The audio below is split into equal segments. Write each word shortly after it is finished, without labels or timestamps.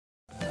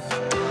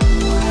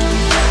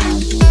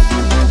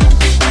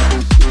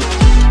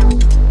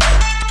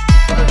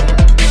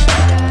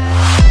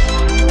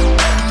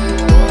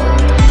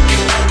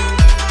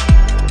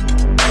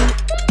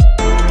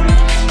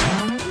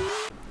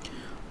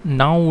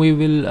Now we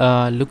will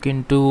look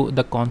into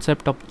the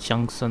concept of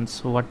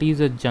junctions. What is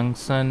a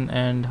junction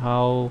and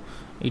how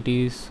it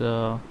is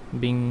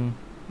being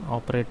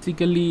operated.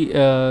 Basically,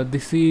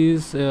 this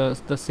is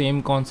the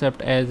same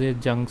concept as a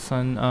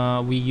junction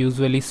we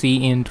usually see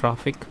in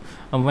traffic.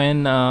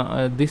 When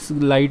this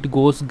light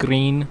goes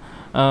green,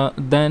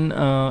 then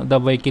the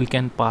vehicle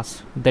can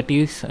pass. That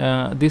is,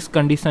 this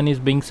condition is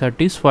being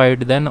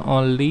satisfied, then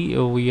only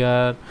we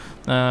are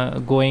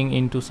going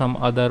into some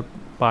other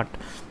part.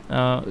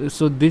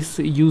 So this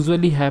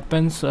usually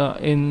happens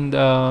in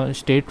the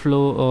state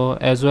flow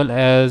as well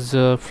as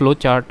flow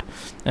chart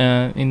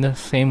in the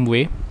same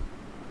way.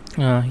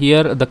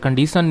 Here the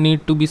condition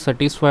need to be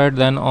satisfied,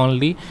 then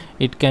only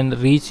it can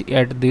reach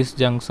at these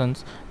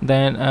junctions.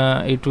 Then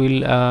it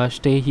will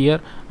stay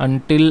here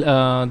until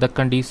the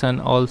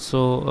condition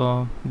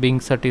also being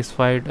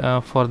satisfied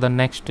for the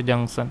next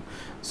junction.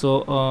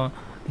 So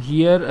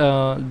here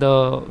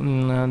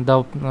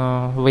the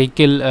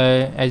vehicle,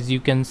 as you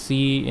can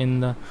see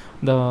in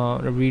the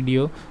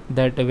video,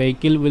 that a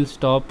vehicle will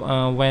stop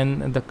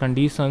when the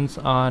conditions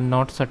are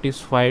not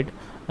satisfied.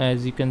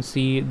 As you can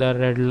see the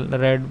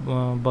red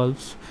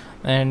bulbs,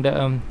 and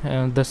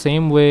the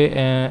same way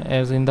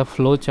as in the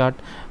flow chart,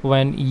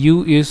 when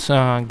u is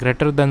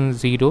greater than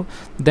 0,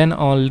 then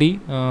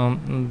only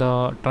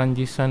the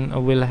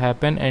transition will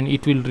happen and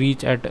it will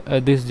reach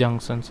at these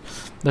junctions.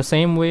 The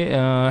same way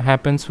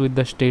happens with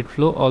the state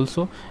flow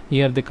also.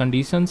 Here the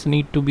conditions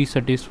need to be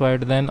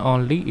satisfied, then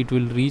only it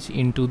will reach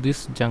into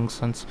these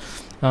junctions.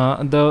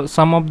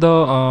 Some of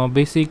the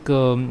basic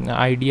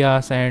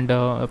ideas and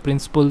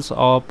principles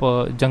of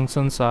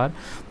junctions are: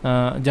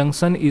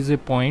 junction is a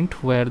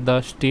point where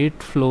the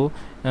state flow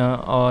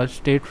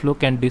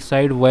can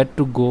decide where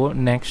to go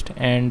next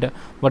and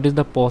what is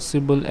the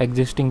possible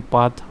existing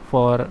path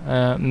for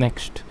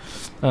next.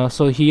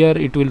 So here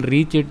it will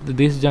reach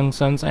these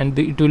junctions, and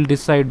it will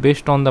decide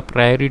based on the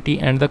priority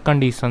and the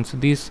conditions.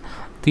 This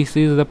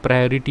is the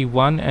priority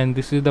 1 and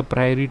this is the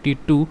priority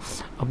 2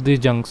 of the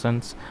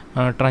junctions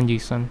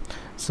transition.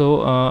 So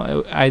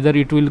either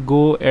it will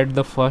go at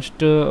the first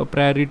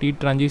priority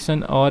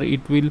transition, or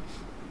it will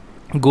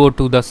go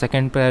to the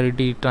second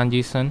priority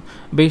transition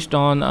based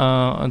on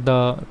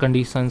the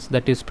conditions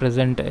that is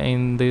present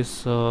in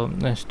this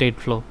state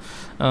flow.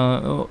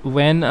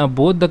 When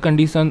both the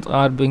conditions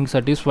are being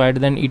satisfied,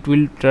 then it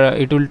will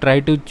try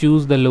to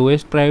choose the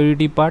lowest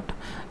priority part,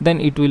 then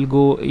it will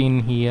go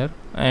in here.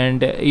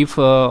 And if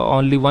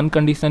only one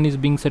condition is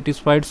being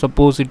satisfied,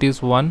 suppose it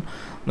is one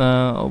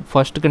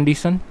first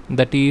condition,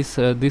 that is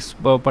this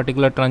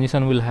particular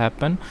transition will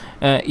happen.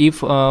 If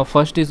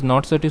first is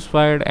not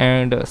satisfied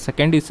and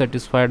second is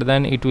satisfied,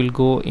 then it will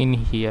go in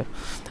here.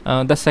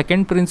 The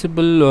second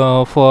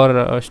principle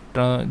for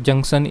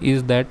junction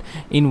is that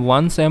in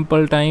one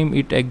sample time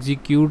it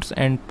executes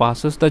and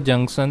passes the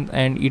junction,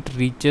 and it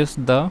reaches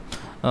the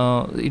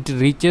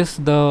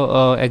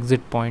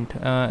exit point.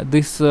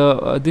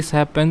 This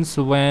happens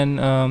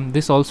when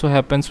this also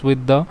happens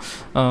with the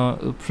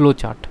flow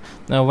chart.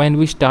 When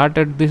we start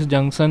at this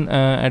junction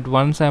at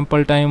one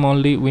sample time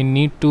only, we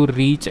need to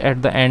reach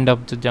at the end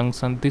of the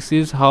junction. This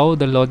is how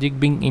the logic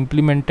being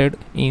implemented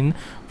in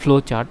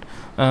flowchart,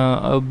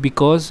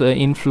 because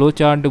in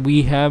flowchart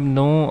we have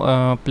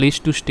no place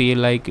to stay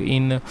like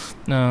in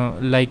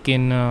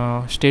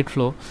state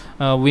flow.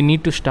 We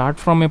need to start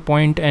from a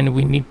point and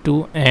we need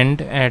to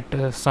end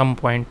at some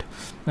point.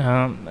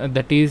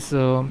 That is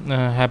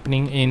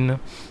happening in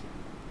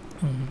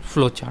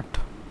flowchart.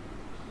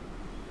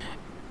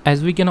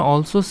 As we can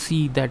also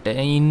see that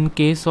in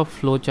case of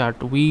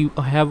flowchart, we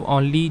have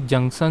only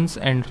junctions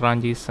and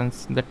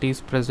transitions that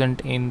is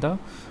present in the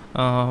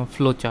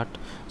flowchart.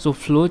 So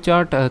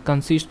flowchart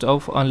consists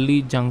of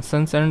only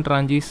junctions and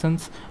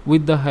transitions.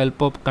 With the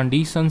help of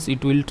conditions,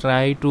 it will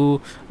try to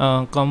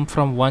come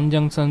from one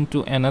junction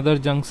to another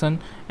junction,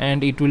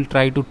 and it will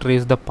try to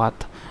trace the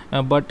path.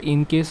 But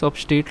in case of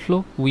state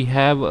flow, we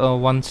have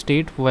one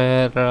state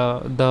where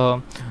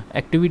the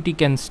activity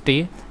can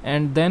stay,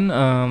 and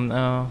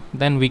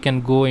then we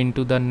can go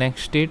into the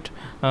next state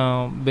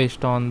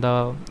based on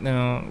the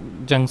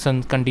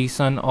junction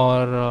condition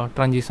or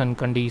transition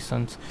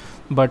conditions.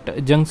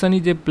 But junction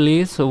is a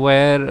place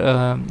where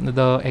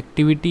the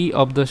activity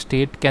of the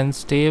state can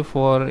stay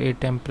for a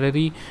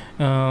temporary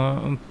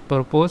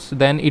purpose.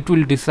 Then it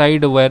will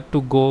decide where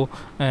to go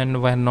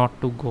and where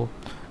not to go.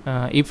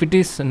 If it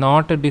is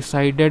not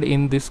decided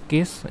in this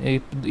case,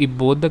 if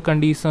both the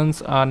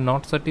conditions are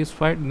not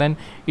satisfied, then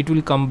it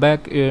will come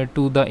back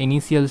to the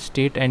initial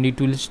state and it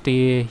will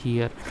stay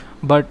here.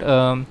 But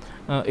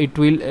it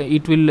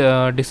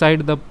will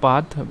decide the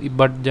path,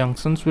 but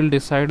junctions will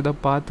decide the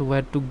path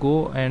where to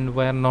go and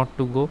where not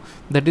to go.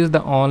 That is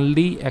the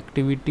only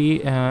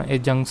activity a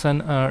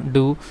junction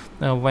do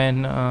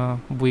when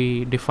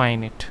we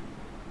define it.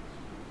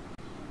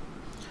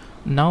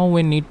 Now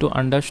we need to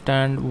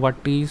understand what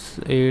is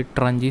a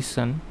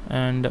transition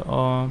and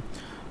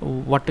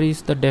what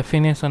is the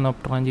definition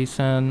of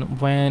transition,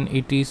 when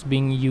it is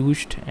being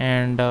used,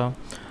 and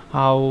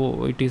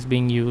how it is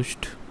being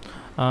used.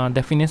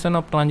 Definition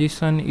of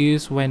transition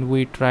is when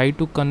we try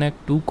to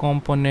connect two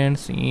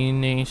components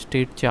in a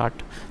state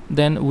chart,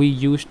 then we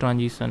use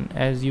transition.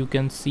 As you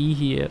can see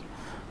here,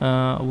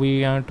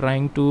 we are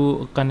trying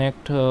to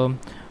connect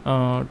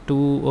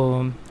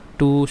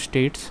two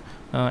states,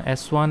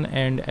 S1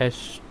 and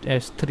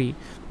S3,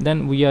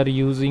 then we are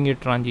using a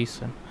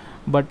transition.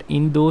 But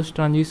in those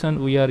transitions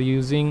we are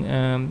using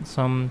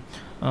some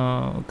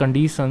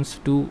conditions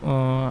to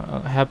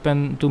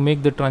happen, to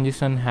make the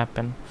transition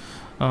happen.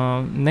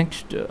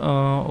 Next,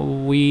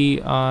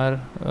 we are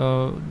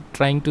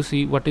trying to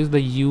see what is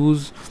the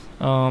use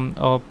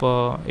of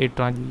a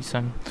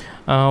transition.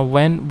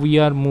 When we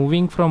are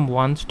moving from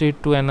one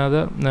state to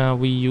another,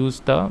 we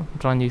use the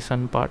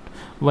transition part.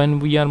 When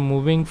we are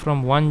moving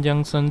from one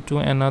junction to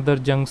another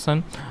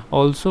junction,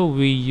 also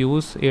we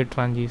use a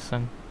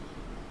transition.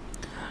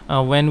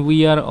 When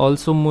we are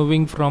also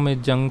moving from a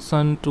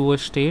junction to a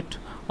state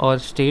or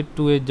state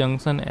to a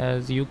junction,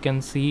 as you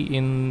can see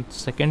in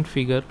second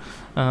figure,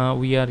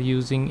 we are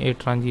using a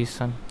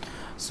transition.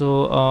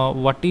 So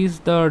what is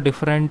the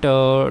different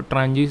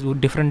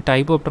different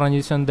type of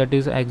transition that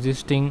is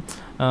existing,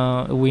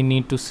 we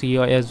need to see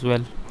as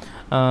well.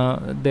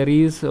 There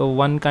is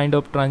one kind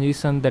of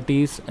transition, that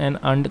is an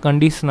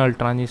unconditional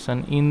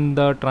transition. In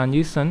the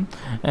transition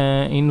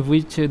in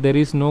which there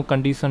is no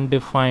condition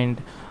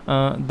defined,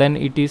 then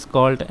it is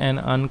called an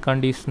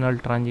unconditional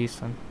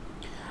transition.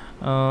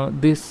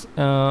 This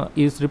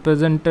is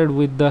represented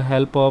with the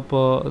help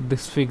of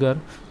this figure.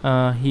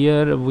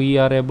 Here we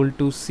are able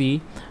to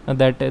see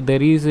that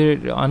there is a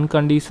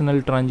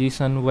unconditional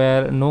transition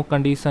where no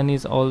condition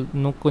is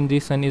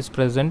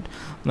present,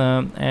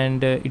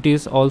 and it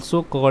is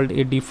also called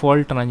a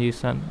default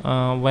transition.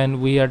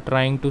 When we are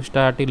trying to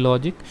start a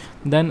logic,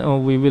 then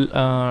we will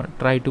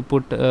try to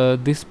put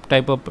this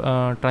type of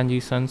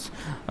transitions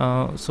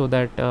so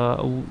that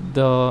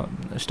the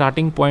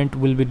starting point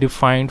will be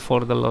defined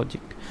for the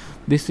logic.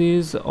 This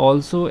is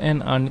also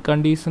an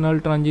unconditional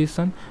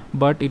transition,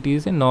 but it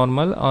is a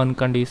normal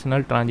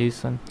unconditional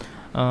transition.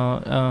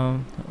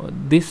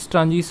 This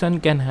transition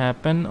can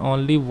happen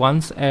only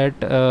once at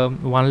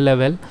one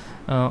level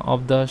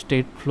of the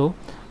state flow,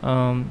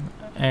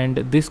 and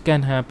this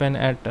can happen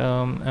at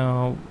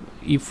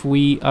if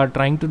we are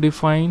trying to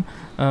define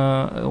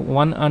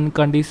one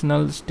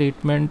unconditional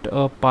statement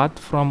path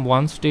from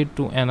one state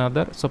to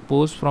another,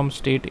 suppose from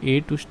state A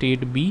to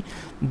state B,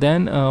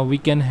 then we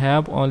can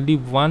have only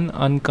one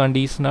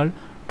unconditional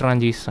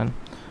transition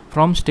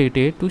from state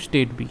A to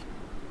state B.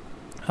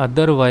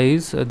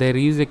 Otherwise there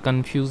is a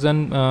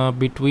confusion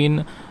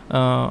between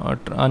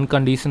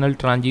unconditional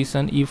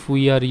transition if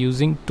we are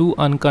using two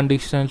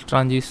unconditional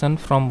transition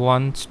from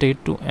one state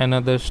to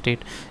another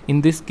state.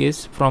 In this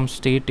case, from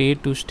state A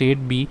to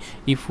state B,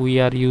 if we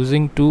are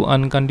using two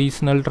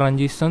unconditional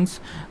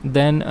transitions,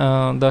 then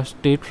the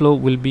state flow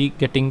will be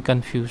getting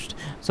confused.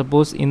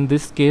 Suppose in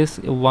this case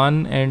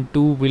 1 and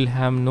 2 will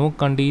have no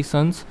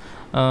conditions,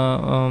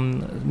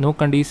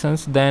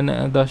 then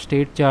the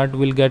state chart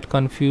will get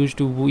confused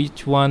to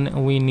which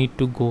one we need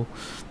to go.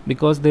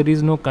 Because there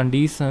is no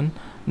condition,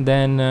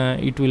 then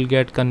it will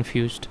get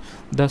confused.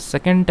 The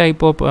second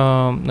type of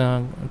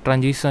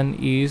transition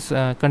is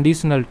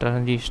conditional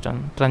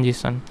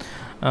transition.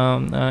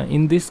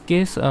 In this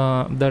case,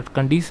 the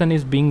condition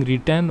is being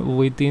written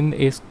within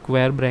a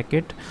square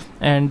bracket,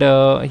 and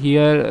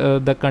here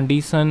the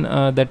condition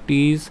that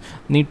is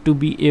need to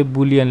be a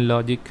boolean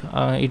logic.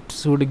 It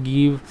should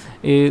give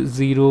a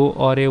 0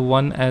 or a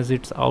 1 as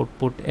its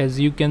output. As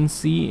you can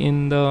see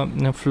in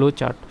the flow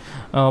chart,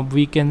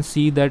 we can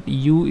see that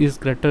u is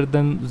greater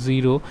than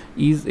 0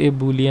 is a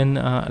boolean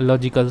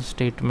logical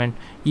statement.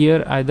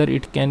 Here either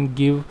it can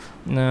give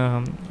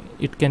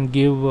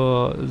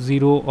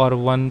 0 or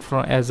 1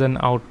 as an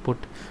output.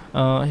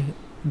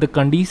 The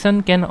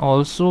condition can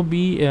also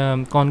be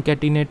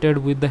concatenated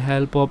with the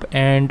help of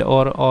AND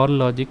or OR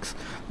logics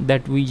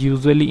that we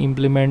usually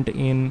implement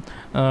in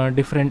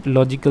different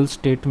logical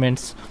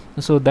statements.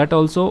 So that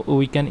also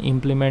we can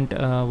implement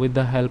with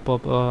the help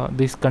of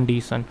this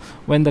condition.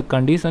 When the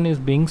condition is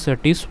being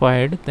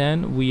satisfied,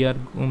 then we are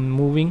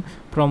moving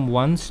from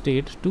one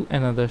state to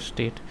another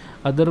state.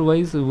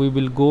 Otherwise we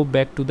will go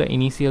back to the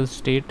initial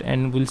state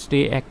and will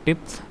stay active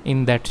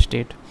in that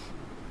state.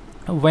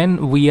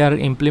 When we are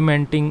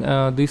implementing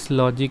this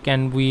logic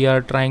and we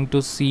are trying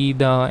to see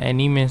the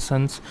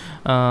animations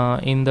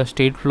in the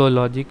state flow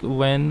logic,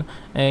 when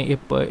a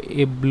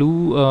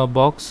blue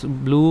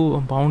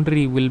blue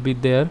boundary will be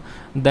there,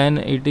 then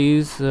it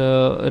is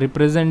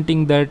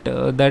representing that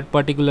that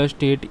particular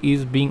state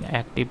is being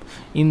active.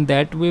 In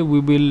that way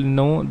we will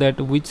know that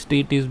which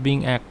state is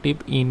being active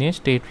in a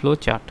state flow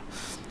chart.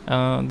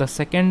 The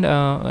second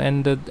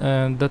and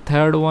the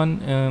third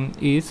one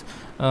is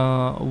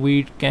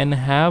we can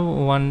have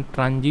one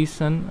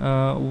transition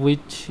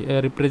which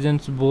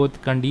represents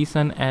both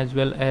condition as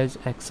well as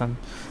action.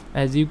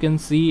 As you can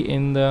see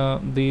in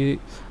the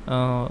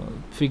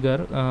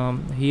figure,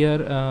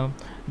 here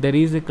there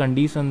is a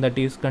condition, that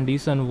is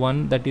condition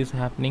 1, that is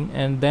happening,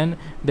 and then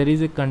there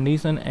is a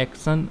condition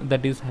action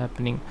that is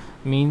happening.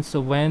 Means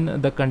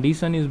when the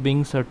condition is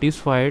being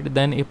satisfied,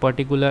 then a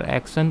particular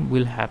action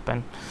will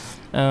happen.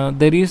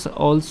 There is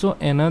also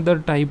another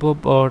type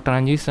of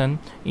transition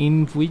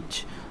in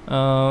which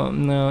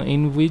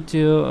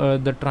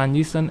the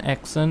transition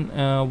action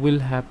will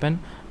happen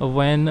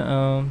when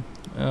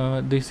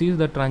this is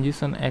the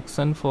transition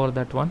action for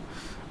that one.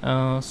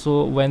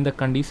 So when the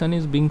condition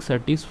is being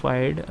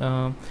satisfied,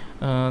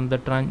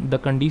 the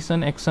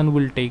condition action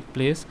will take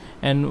place,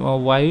 and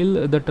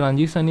while the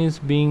transition is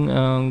being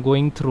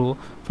going through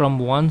from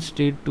one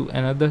state to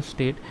another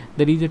state,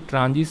 there is a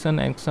transition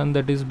action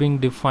that is being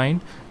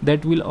defined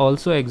that will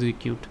also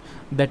execute,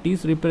 that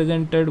is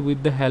represented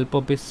with the help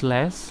of a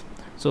slash.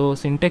 So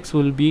syntax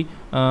will be,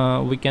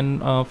 we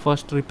can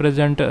first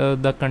represent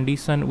the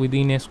condition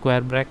within a square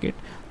bracket,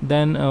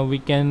 then we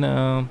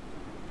can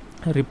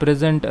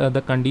represent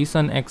the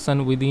condition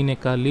action within a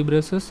curly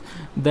braces,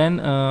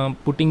 then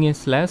putting a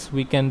slash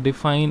we can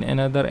define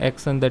another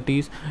action, that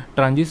is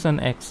transition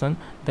action,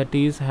 that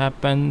is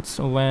happens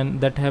when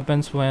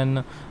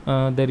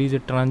there is a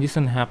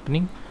transition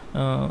happening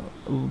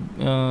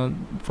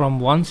from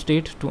one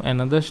state to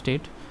another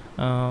state.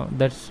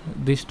 That's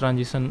this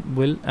transition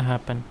will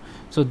happen.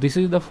 So this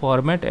is the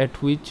format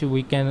at which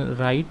we can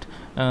write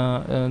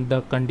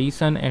the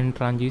condition and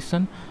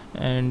transition,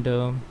 and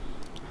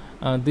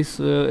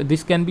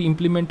this can be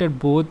implemented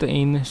both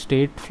in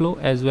Stateflow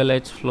as well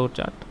as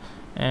flowchart,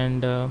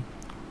 and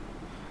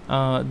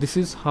this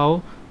is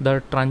how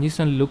the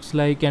transition looks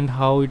like and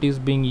how it is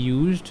being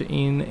used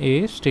in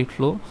a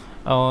Stateflow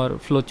or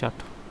flowchart.